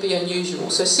won't be unusual.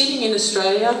 So sitting in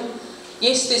Australia,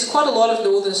 yes, there's quite a lot of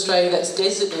northern Australia that's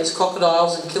desert, there's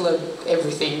crocodiles and killer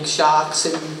everything, sharks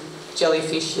and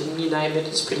jellyfish and you name it,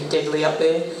 it's pretty deadly up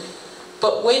there.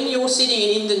 But when you're sitting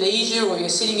in Indonesia or you're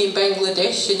sitting in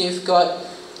Bangladesh and you've got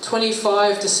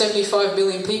 25 to 75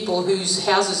 million people whose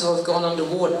houses have gone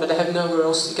underwater but they have nowhere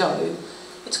else to go,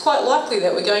 it's quite likely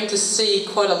that we're going to see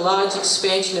quite a large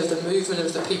expansion of the movement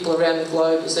of the people around the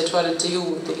globe as they try to deal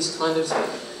with these kind of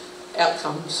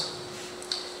outcomes.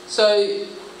 So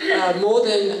more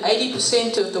than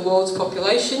 80% of the world's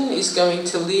population is going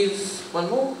to live, one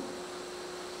more,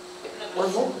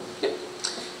 yep,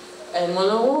 and one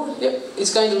more, yep,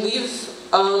 is going to live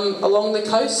along the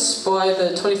coast by the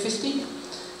 2050.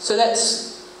 So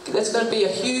that's going to be a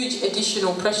huge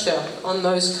additional pressure on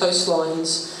those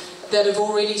coastlines that have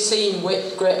already seen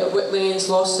wetlands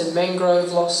loss and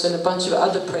mangrove loss and a bunch of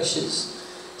other pressures.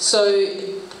 So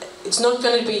it's not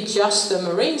going to be just the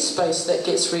marine space that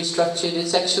gets restructured,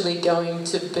 it's actually going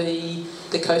to be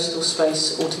the coastal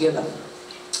space altogether.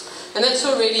 And that's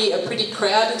already a pretty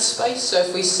crowded space, so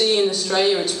if we see in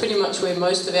Australia, it's pretty much where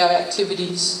most of our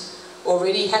activities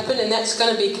already happen, and that's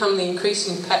going to become the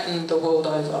increasing pattern the world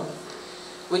over,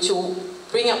 which will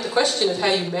bring up the question of how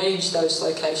you manage those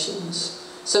locations.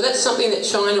 So that's something that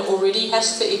China already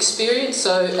has to experience.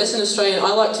 So as an Australian,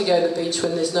 I like to go to the beach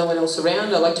when there's no one else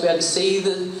around. I like to be able to see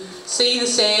the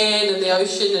sand and the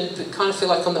ocean and kind of feel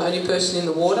like I'm the only person in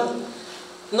the water.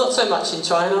 Not so much in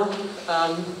China.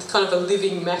 Kind of a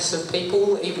living mass of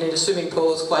people. Even in a swimming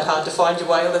pool, it's quite hard to find your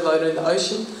way, let alone in the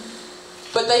ocean.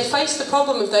 But they face the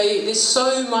problem of there's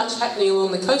so much happening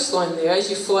along the coastline there.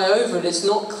 As you fly over it, it's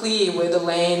not clear where the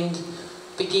land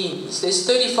begins. There's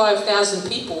 35,000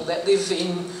 people that live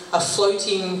in a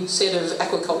floating set of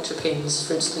aquaculture pens,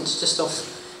 for instance, just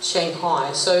off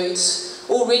Shanghai. So it's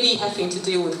already having to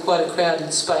deal with quite a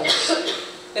crowded space.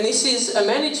 And this is a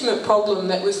management problem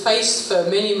that we've faced for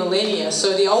many millennia.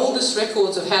 So the oldest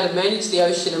records of how to manage the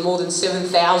ocean are more than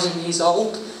 7,000 years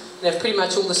old and have pretty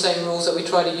much all the same rules that we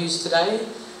try to use today.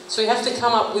 So we have to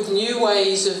come up with new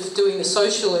ways of doing the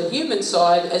social and human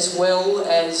side, as well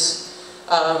as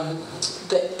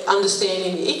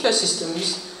understanding the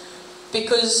ecosystems,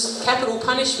 because capital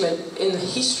punishment in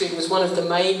history was one of the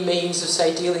main means of,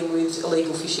 say, dealing with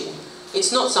illegal fishing.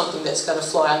 It's not something that's going to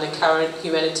fly under current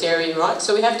humanitarian rights,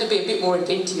 so we have to be a bit more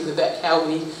inventive about how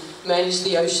we manage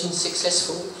the ocean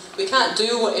successfully. We can't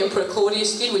do what Emperor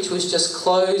Claudius did, which was just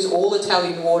close all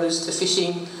Italian waters to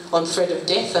fishing on threat of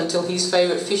death until his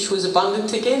favourite fish was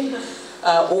abundant again,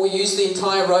 or use the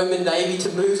entire Roman navy to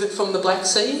move it from the Black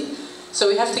Sea. So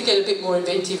we have to get a bit more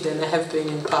inventive than they have been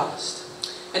in the past.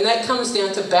 And that comes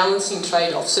down to balancing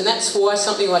trade-offs, and that's why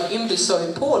something like IMBeR is so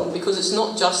important, because it's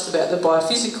not just about the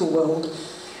biophysical world,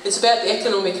 it's about the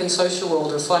economic and social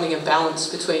world and finding a balance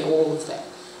between all of that.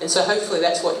 And so hopefully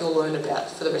that's what you'll learn about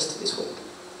for the rest of this week.